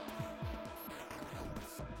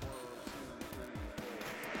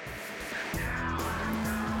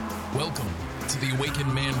Welcome to the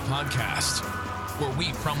Awakened Man podcast, where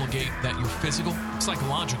we promulgate that your physical,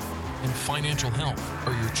 psychological, and financial health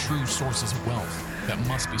are your true sources of wealth that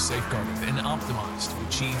must be safeguarded and optimized to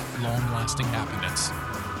achieve long-lasting happiness.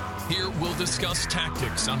 Here we'll discuss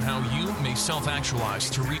tactics on how you may self-actualize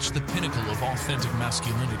to reach the pinnacle of authentic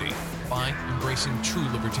masculinity by embracing true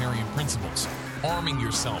libertarian principles, arming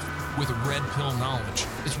yourself with red pill knowledge,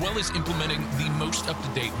 as well as implementing the most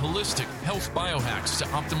up-to-date holistic health biohacks to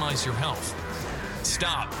optimize your health.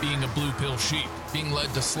 Stop being a blue pill sheep, being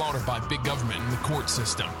led to slaughter by big government and the court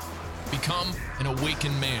system. Become an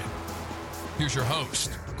awakened man. Here's your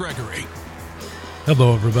host, Gregory.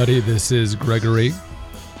 Hello, everybody. This is Gregory.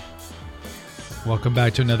 Welcome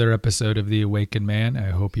back to another episode of The Awakened Man.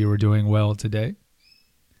 I hope you are doing well today.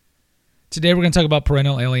 Today, we're going to talk about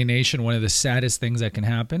parental alienation, one of the saddest things that can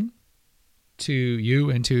happen to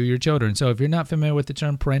you and to your children. So if you're not familiar with the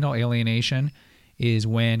term, parental alienation is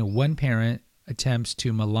when one parent attempts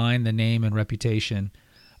to malign the name and reputation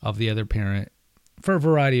of the other parent for a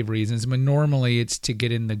variety of reasons. But normally it's to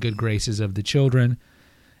get in the good graces of the children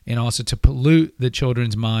and also to pollute the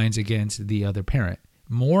children's minds against the other parent.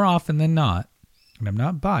 More often than not, and I'm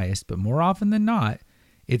not biased, but more often than not,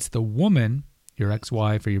 it's the woman, your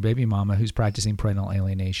ex-wife or your baby mama, who's practicing parental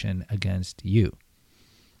alienation against you.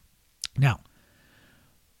 Now,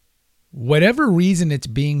 whatever reason it's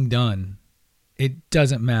being done, it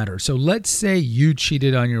doesn't matter. So let's say you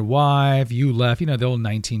cheated on your wife, you left, the old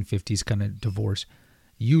 1950s kind of divorce.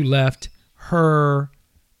 You left her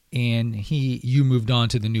and you moved on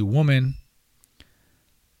to the new woman,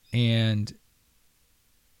 and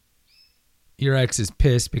your ex is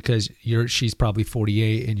pissed because she's probably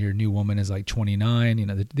 48 and your new woman is like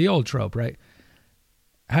 29, the old trope, right?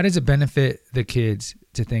 How does it benefit the kids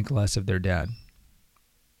to think less of their dad?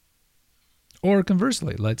 Or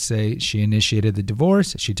conversely, let's say she initiated the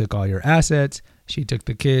divorce, she took all your assets, she took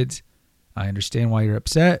the kids. I understand why you're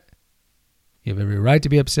upset. You have every right to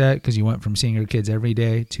be upset because you went from seeing your kids every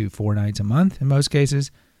day to 4 nights a month in most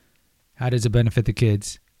cases. How does it benefit the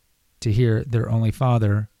kids to hear their only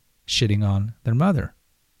father shitting on their mother?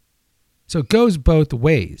 So it goes both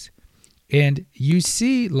ways. And you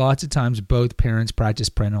see lots of times both parents practice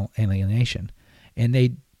parental alienation, and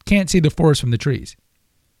they can't see the forest from the trees.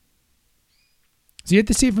 So you have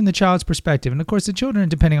to see it from the child's perspective. And of course, the children,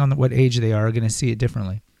 depending on what age they are going to see it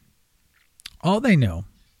differently. All they know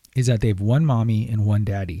is that they have one mommy and one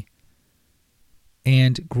daddy.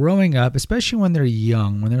 And growing up, especially when they're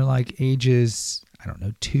young, when they're like ages,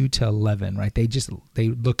 2 to 11, right? They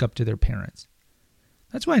look up to their parents.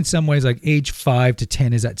 That's why in some ways, like age 5 to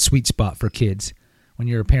 10 is that sweet spot for kids when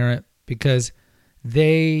you're a parent, because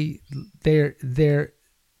they're a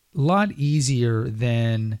lot easier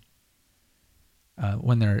than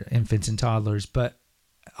when they're infants and toddlers, but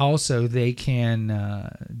also they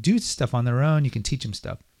can do stuff on their own. You can teach them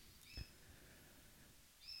stuff.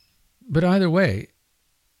 But either way,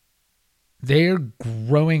 they're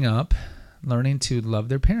growing up learning to love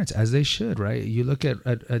their parents as they should, right? You look at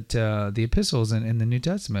the epistles in the New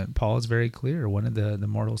Testament, Paul is very clear. One of the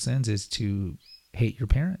mortal sins is to hate your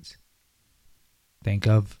parents. Think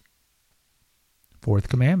of fourth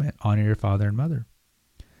commandment, honor your father and mother.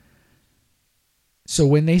 So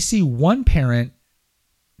when they see one parent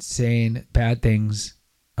saying bad things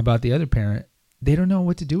about the other parent, they don't know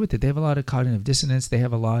what to do with it. They have a lot of cognitive dissonance. They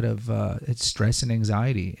have a lot of stress and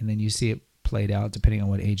anxiety. And then you see it played out depending on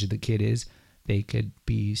what age the kid is. They could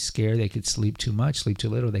be scared. They could sleep too much, sleep too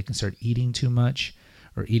little. They can start eating too much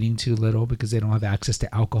or eating too little because they don't have access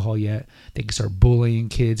to alcohol yet. They can start bullying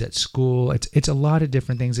kids at school. It's a lot of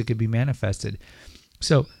different things that could be manifested.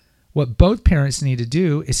 So what both parents need to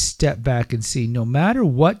do is step back and see, no matter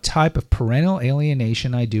what type of parental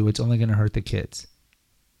alienation I do, it's only going to hurt the kids.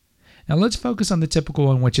 Now let's focus on the typical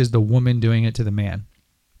one, which is the woman doing it to the man.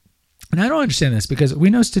 And I don't understand this because we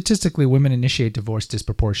know statistically women initiate divorce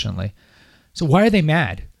disproportionately. So why are they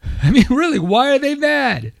mad? I mean, really, why are they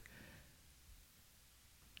mad?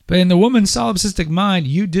 But in the woman's solipsistic mind,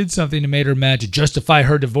 you did something to make her mad to justify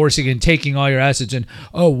her divorcing and taking all your assets. And,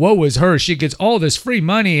 oh, woe is her. She gets all this free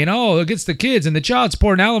money and, oh, it gets the kids and the child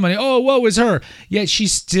support and alimony. Oh, woe is her. Yet she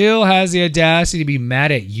still has the audacity to be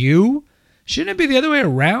mad at you. Shouldn't it be the other way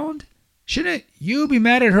around? Shouldn't you be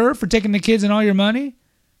mad at her for taking the kids and all your money?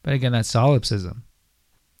 But again, that's solipsism.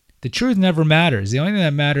 The truth never matters. The only thing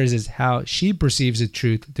that matters is how she perceives the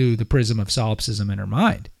truth through the prism of solipsism in her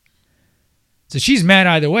mind. So she's mad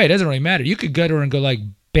either way. It doesn't really matter. You could go to her and go like,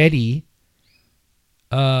 Betty,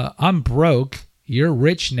 I'm broke. You're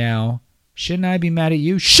rich now. Shouldn't I be mad at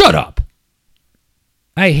you? Shut up.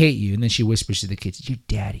 I hate you. And then she whispers to the kids, your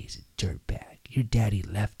daddy's a dirtbag. Your daddy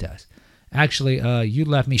left us. Actually, you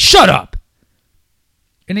left me. Shut up!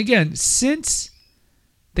 And again, since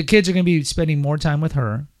the kids are going to be spending more time with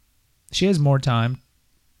her, she has more time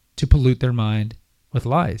to pollute their mind with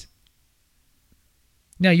lies.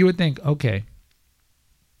 Now, you would think, okay,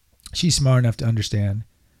 she's smart enough to understand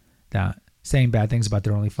that saying bad things about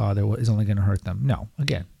their only father is only going to hurt them. No,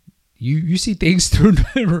 again, you see things through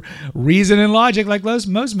reason and logic like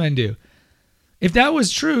most men do. If that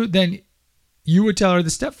was true, then you would tell her the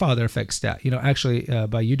stepfather effect stat. Actually,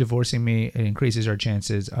 by you divorcing me, it increases our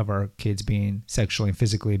chances of our kids being sexually and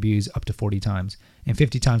physically abused up to 40 times and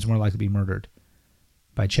 50 times more likely to be murdered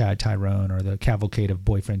by Chad Tyrone or the cavalcade of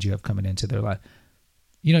boyfriends you have coming into their life.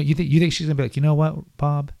 You think she's going to be like, you know what,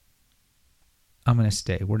 Bob? I'm going to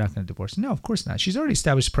stay. We're not going to divorce. No, of course not. She's already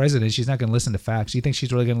established precedent. She's not going to listen to facts. You think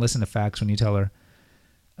she's really going to listen to facts when you tell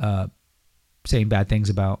her saying bad things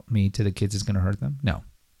about me to the kids is going to hurt them? No.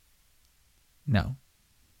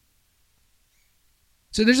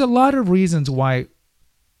 So there's a lot of reasons why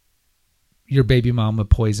your baby mama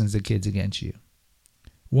poisons the kids against you.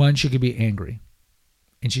 One, she could be angry,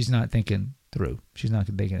 and she's not thinking through. She's not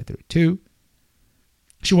thinking it through. Two,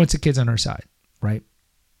 she wants the kids on her side, right?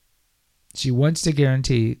 She wants to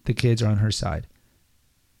guarantee the kids are on her side.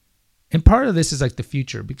 And part of this is like the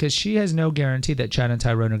future, because she has no guarantee that Chad and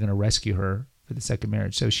Tyrone are going to rescue her for the second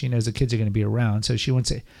marriage. So she knows the kids are going to be around. So she wants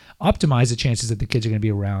to optimize the chances that the kids are going to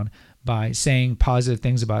be around by saying positive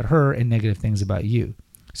things about her and negative things about you.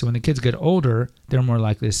 So when the kids get older, they're more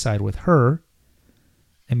likely to side with her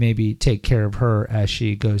and maybe take care of her as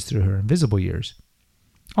she goes through her invisible years.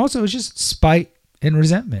 Also, it's just spite and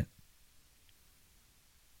resentment.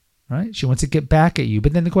 Right? She wants to get back at you.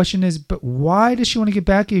 But then the question is, but why does she want to get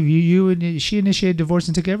back at you? She initiated divorce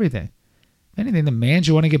and took everything. If anything, the man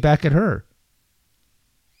should want to get back at her.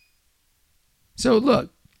 So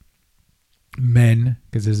look, men,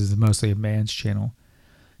 because this is mostly a man's channel,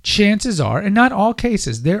 chances are, and not all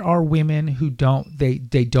cases, there are women who don't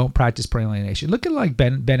practice parental alienation. Look at like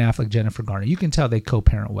Ben Affleck, Jennifer Garner. You can tell they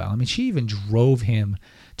co-parent well. I mean, she even drove him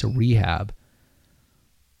to rehab.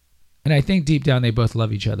 And I think deep down they both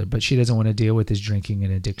love each other, but she doesn't want to deal with his drinking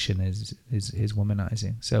and addiction, his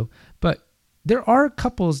womanizing. So, but there are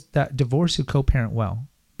couples that divorce who co-parent well,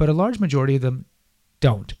 but a large majority of them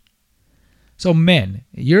don't. So men,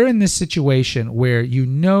 you're in this situation where you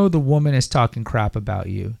know the woman is talking crap about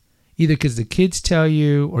you, either because the kids tell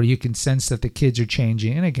you or you can sense that the kids are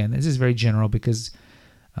changing. And again, this is very general because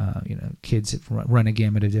kids run a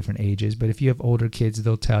gamut of different ages. But if you have older kids,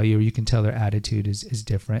 they'll tell you, or you can tell their attitude is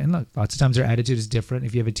different. And look, lots of times their attitude is different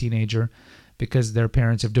if you have a teenager because their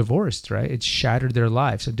parents have divorced, right? It's shattered their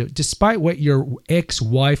life. So despite what your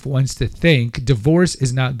ex-wife wants to think, divorce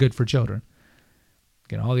is not good for children.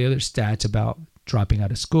 Again, all the other stats about dropping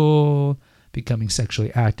out of school, becoming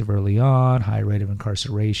sexually active early on, high rate of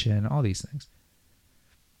incarceration, all these things.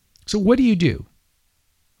 So what do you do?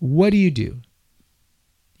 What do you do?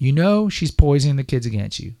 You know she's poisoning the kids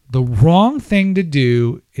against you. The wrong thing to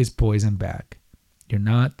do is poison back. You're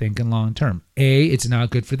not thinking long term. A, it's not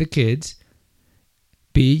good for the kids.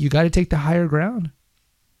 B, you got to take the higher ground.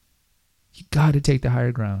 You got to take the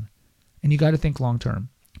higher ground. And you got to think long term.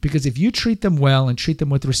 Because if you treat them well and treat them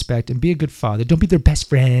with respect and be a good father, don't be their best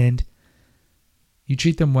friend. You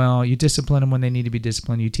treat them well. You discipline them when they need to be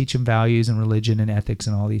disciplined. You teach them values and religion and ethics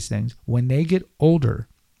and all these things. When they get older,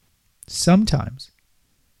 sometimes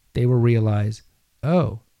they will realize,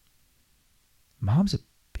 oh, mom's a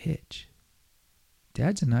bitch.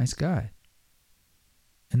 Dad's a nice guy.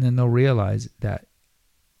 And then they'll realize that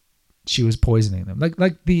she was poisoning them.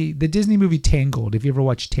 Like the Disney movie Tangled. If you ever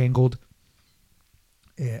watched Tangled,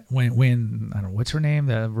 when I don't know, what's her name?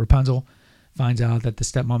 The Rapunzel finds out that the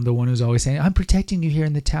stepmom, the one who's always saying, I'm protecting you here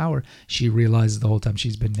in the tower. She realizes the whole time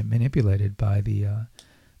she's been manipulated by the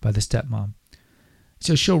stepmom.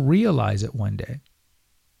 So she'll realize it one day.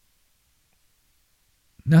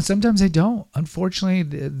 Now, sometimes they don't. Unfortunately,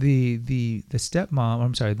 the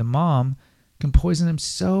mom can poison them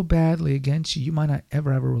so badly against you, you might not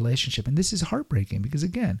ever have a relationship. And this is heartbreaking because,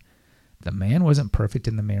 again, the man wasn't perfect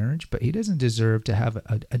in the marriage, but he doesn't deserve to have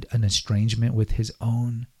an estrangement with his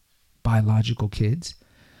own biological kids.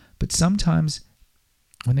 But sometimes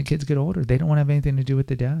when the kids get older, they don't want to have anything to do with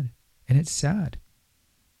the dad. And it's sad.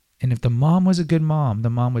 And if the mom was a good mom,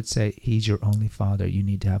 the mom would say, he's your only father. You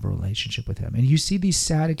need to have a relationship with him. And you see these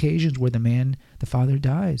sad occasions where the father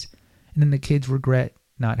dies. And then the kids regret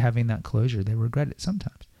not having that closure. They regret it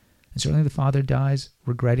sometimes. And certainly the father dies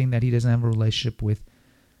regretting that he doesn't have a relationship with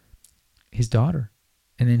his daughter.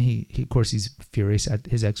 And then he of course, he's furious at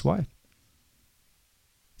his ex-wife.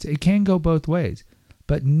 So it can go both ways.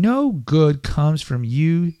 But no good comes from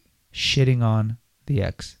you shitting on the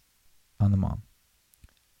ex, on the mom.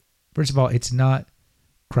 First of all, it's not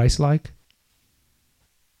Christ-like.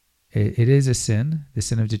 It is a sin, the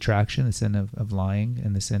sin of detraction, the sin of lying,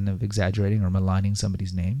 and the sin of exaggerating or maligning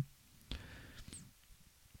somebody's name.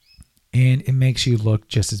 And it makes you look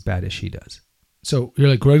just as bad as she does. So you're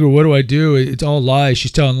like, Gregor, what do I do? It's all lies.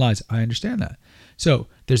 She's telling lies. I understand that. So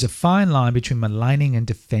there's a fine line between maligning and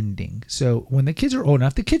defending. So when the kids are old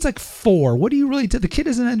enough, the kid's like 4. What do you really do? The kid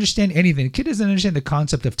doesn't understand anything. The kid doesn't understand the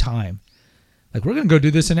concept of time. Like, we're going to go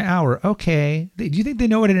do this in an hour. Okay. Do you think they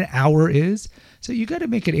know what an hour is? So you got to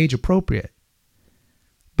make it age appropriate.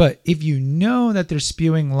 But if you know that they're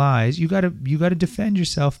spewing lies, you got to defend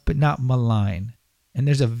yourself, but not malign. And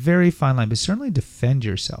there's a very fine line, but certainly defend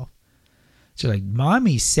yourself. So like,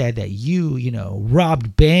 mommy said that you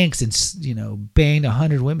robbed banks and, banged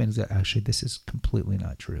 100 women. Actually, this is completely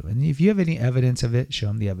not true. And if you have any evidence of it, show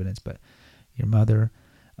them the evidence. But your mother,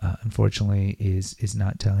 unfortunately, is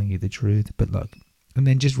not telling you the truth. But look, and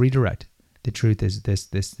then just redirect. The truth is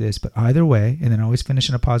this. But either way, and then always finish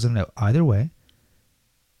on a positive note. Either way,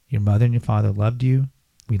 your mother and your father loved you.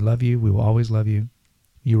 We love you. We will always love you.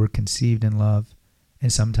 You were conceived in love.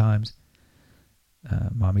 And sometimes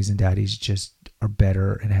mommies and daddies just are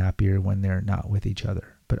better and happier when they're not with each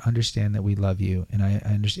other. But understand that we love you. And I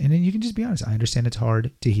understand. And then you can just be honest. I understand it's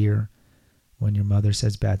hard to hear when your mother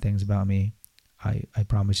says bad things about me. I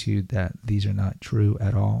promise you that these are not true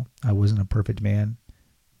at all. I wasn't a perfect man,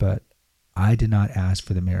 but I did not ask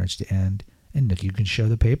for the marriage to end. And look, you can show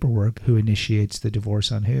the paperwork who initiates the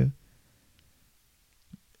divorce on who.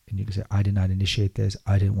 And you can say, I did not initiate this.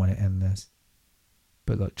 I didn't want to end this.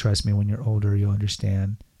 But look, trust me, when you're older, you'll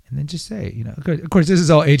understand. And then just say, of course, this is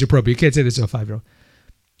all age appropriate. You can't say this to a 5-year-old.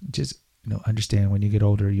 Just, understand when you get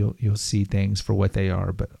older, you'll see things for what they are.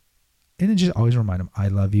 And then just always remind them, I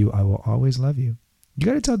love you. I will always love you. You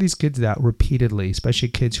got to tell these kids that repeatedly, especially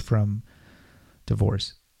kids from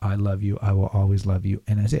divorce. I love you. I will always love you.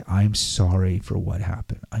 And I say, I'm sorry for what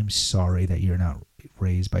happened. I'm sorry that you're not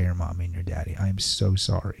raised by your mommy and your daddy. I'm so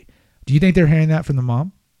sorry. Do you think they're hearing that from the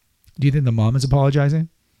mom? Do you think the mom is apologizing?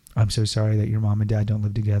 I'm so sorry that your mom and dad don't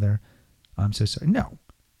live together. I'm so sorry. No.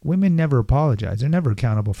 Women never apologize. They're never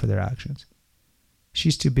accountable for their actions.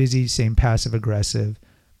 She's too busy saying passive-aggressive,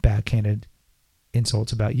 backhanded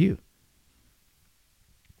insults about you.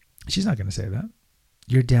 She's not going to say that.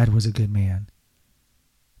 Your dad was a good man.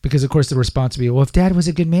 Because, of course, the response would be, well, if dad was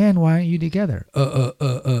a good man, why aren't you together?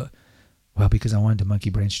 Well, because I wanted to monkey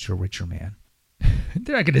branch to a richer man.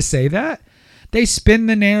 They're not going to say that. They spin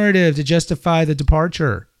the narrative to justify the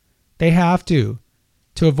departure. They have to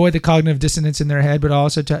avoid the cognitive dissonance in their head, but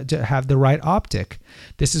also to have the right optic.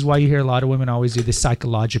 This is why you hear a lot of women always do this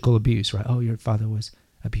psychological abuse, right? Oh, your father was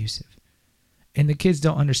abusive. And the kids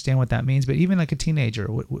don't understand what that means. But even like a teenager,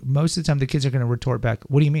 most of the time the kids are going to retort back,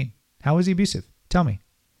 what do you mean? How was he abusive? Tell me.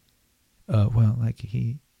 Well, like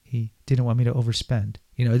he didn't want me to overspend.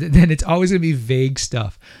 Then it's always going to be vague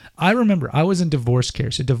stuff. I remember I was in divorce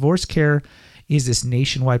care. So divorce care is this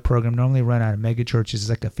nationwide program normally run out of mega churches. It's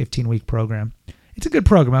like a 15-week program. It's a good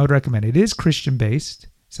program. I would recommend it. It is Christian-based.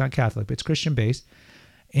 It's not Catholic, but it's Christian-based.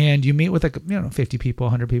 And you meet with 50 people,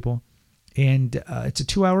 100 people. And it's a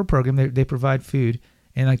 2-hour program. They provide food.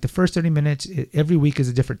 And like the first 30 minutes, every week is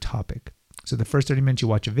a different topic. So the first 30 minutes you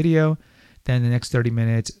watch a video. Then the next 30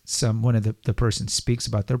 minutes, one of the person speaks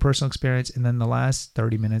about their personal experience. And then the last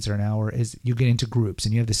 30 minutes or an hour is you get into groups.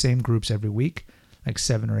 And you have the same groups every week, like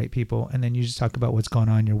 7 or 8 people. And then you just talk about what's going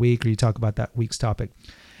on in your week, or you talk about that week's topic.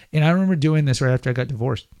 And I remember doing this right after I got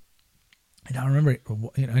divorced. And I remember,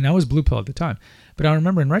 and I was blue pill at the time. But I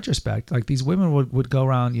remember in retrospect, like these women would go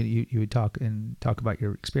around, you would talk about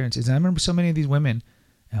your experiences. And I remember so many of these women,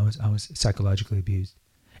 I was psychologically abused.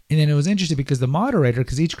 And then it was interesting because the moderator,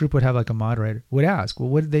 because each group would have like a moderator, would ask, well,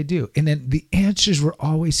 what did they do? And then the answers were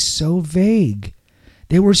always so vague.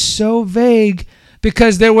 They were so vague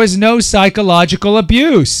because there was no psychological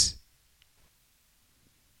abuse.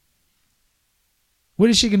 What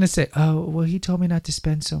is she going to say? Oh, well, he told me not to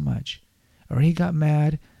spend so much. Or he got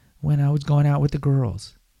mad when I was going out with the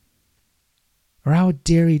girls. Or how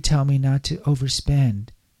dare he tell me not to overspend?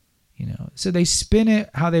 So they spin it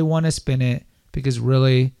how they want to spin it because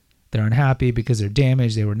really they're unhappy because they're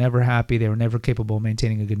damaged. They were never happy. They were never capable of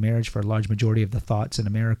maintaining a good marriage for a large majority of the thoughts in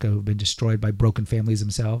America who've been destroyed by broken families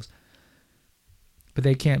themselves. But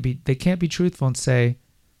they can't be truthful and say,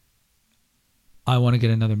 I want to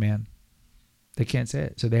get another man. They can't say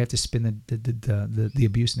it. So they have to spin the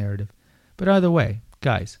abuse narrative. But either way,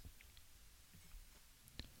 guys,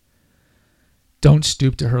 don't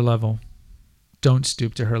stoop to her level. Don't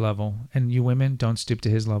stoop to her level. And you women, don't stoop to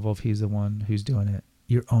his level if he's the one who's doing it.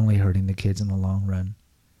 You're only hurting the kids in the long run.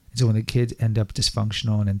 And so when the kids end up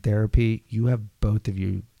dysfunctional and in therapy, you have both of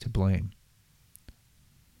you to blame.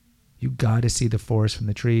 You got to see the forest from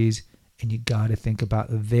the trees, and you got to think about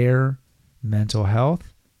their mental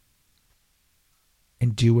health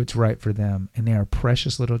and do what's right for them. And they are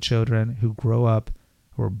precious little children who grow up,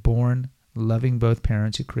 who are born loving both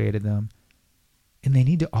parents who created them. And they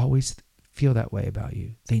need to always feel that way about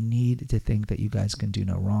you. They need to think that you guys can do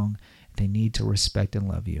no wrong. They need to respect and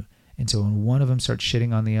love you. And so when one of them starts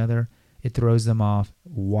shitting on the other, it throws them off.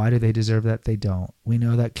 Why do they deserve that? They don't. We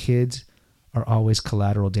know that kids are always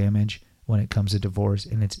collateral damage when it comes to divorce,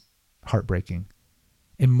 and it's heartbreaking.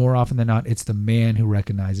 And more often than not, it's the man who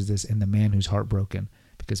recognizes this and the man who's heartbroken,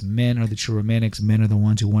 because men are the true romantics. Men are the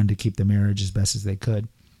ones who wanted to keep the marriage as best as they could,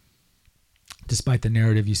 despite the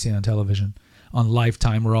narrative you see on television, on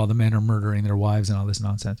Lifetime, where all the men are murdering their wives and all this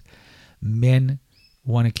nonsense. Men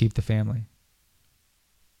want to keep the family.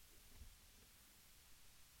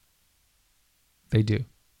 They do.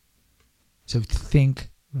 So think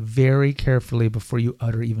very carefully before you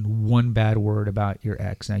utter even one bad word about your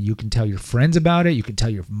ex. Now, you can tell your friends about it. You can tell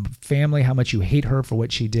your family how much you hate her for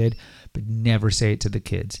what she did, but never say it to the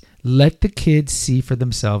kids. Let the kids see for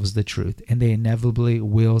themselves the truth, and they inevitably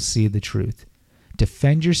will see the truth.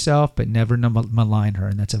 Defend yourself, but never malign her.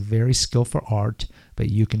 And that's a very skillful art, but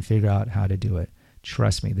you can figure out how to do it.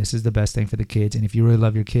 Trust me, this is the best thing for the kids. And if you really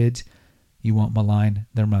love your kids, you won't malign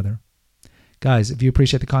their mother. Guys, if you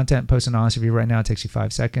appreciate the content, post an honest review right now. It takes you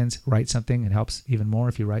 5 seconds. Write something. It helps even more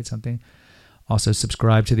if you write something. Also,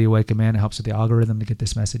 subscribe to The Awakened Man. It helps with the algorithm to get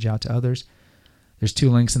this message out to others. There's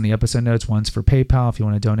 2 links in the episode notes. One's for PayPal. If you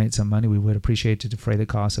want to donate some money, we would appreciate to defray the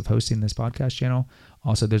cost of hosting this podcast channel.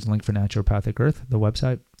 Also, there's a link for Naturopathic Earth, the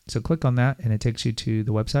website. So click on that, and it takes you to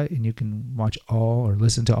the website, and you can watch all or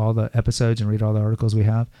listen to all the episodes and read all the articles we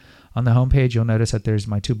have. On the homepage, you'll notice that there's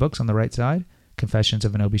my 2 books on the right side, Confessions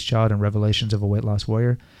of an Obese Child and Revelations of a Weight Loss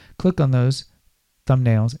Warrior. Click on those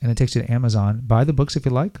thumbnails, and it takes you to Amazon. Buy the books if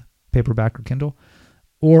you like, paperback or Kindle,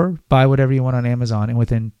 or buy whatever you want on Amazon, and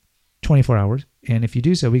within 24 hours. And if you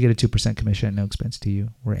do so, we get a 2% commission at no expense to you.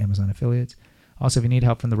 We're Amazon affiliates. Also, if you need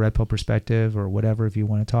help from the Red Pill perspective or whatever, if you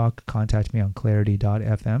want to talk, contact me on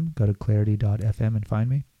clarity.fm. Go to clarity.fm and find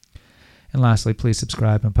me. And lastly, please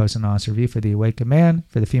subscribe and post an honest review for The Awakened Man,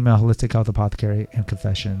 for the Female Holistic Health Apothecary, and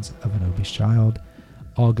Confessions of an Obese Child.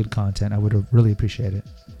 All good content. I would really appreciate it.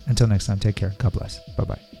 Until next time, take care. God bless.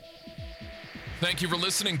 Bye-bye. Thank you for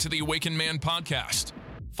listening to The Awakened Man Podcast.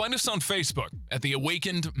 Find us on Facebook at The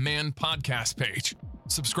Awakened Man Podcast page.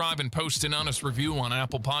 Subscribe and post an honest review on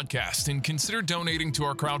Apple Podcasts, and consider donating to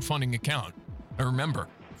our crowdfunding account. And remember,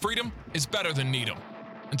 freedom is better than Needham.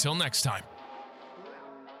 Until next time.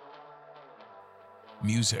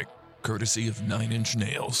 Music courtesy of 9 Inch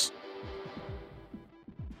Nails.